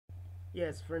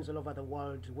Yes, friends all over the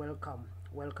world, welcome.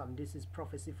 Welcome. This is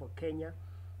Prophecy for Kenya.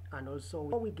 And also,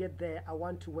 before we get there, I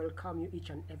want to welcome you each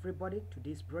and everybody to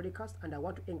this broadcast. And I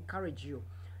want to encourage you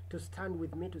to stand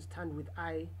with me, to stand with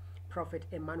Prophet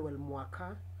Emmanuel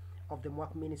Mwaka of the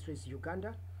Mwaka Ministries,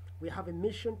 Uganda. We have a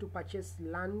mission to purchase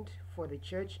land for the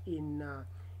church in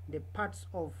the parts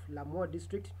of Lamua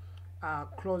district,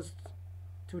 close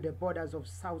to the borders of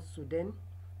South Sudan,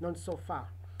 not so far.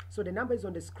 So the number is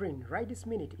on the screen right this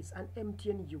minute. It's an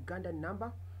MTN Uganda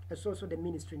number. It's also the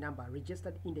ministry number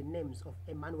registered in the names of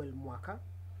Emmanuel Mwaka.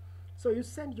 So you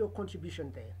send your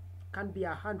contribution there. Can be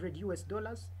 $100 US,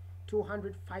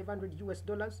 200, 500 US,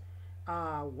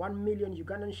 1 million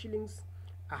Ugandan shillings,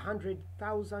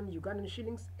 100,000 Ugandan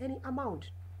shillings, any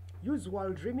amount. Use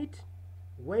World Remit,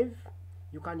 Wave.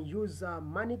 You can use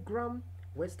MoneyGram,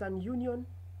 Western Union,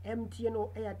 MTN or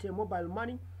Airtel mobile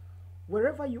money.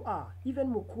 Wherever you are,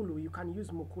 even Mukulu, you can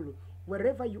use Mukulu.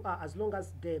 Wherever you are, as long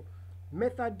as the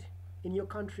method in your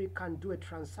country can do a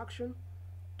transaction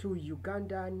to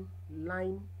Ugandan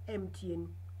line MTN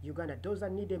Uganda. Those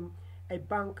that need a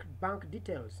bank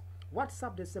details,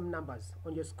 WhatsApp the same numbers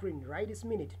on your screen right this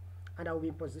minute, and I will be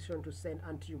in position to send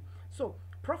unto you. So,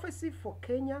 prophecy for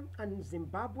Kenya and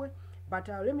Zimbabwe, but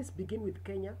let me begin with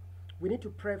Kenya. We need to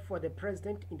pray for the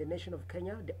president in the nation of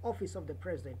Kenya, the office of the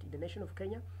president in the nation of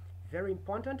Kenya. Very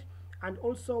important. And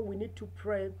also we need to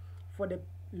pray for the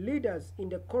leaders in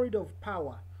the corridor of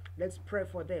power. Let's pray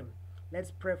for them. Let's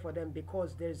pray for them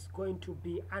because there's going to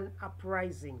be an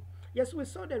uprising. Yes, we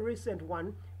saw the recent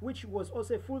one, which was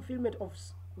also a fulfillment of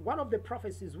one of the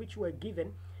prophecies which were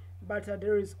given, but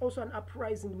there is also an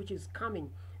uprising which is coming.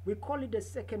 We call it the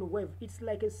second wave. It's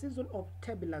like a season of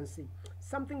turbulency,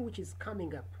 something which is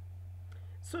coming up.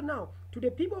 So now, to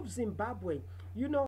the people of Zimbabwe, you know,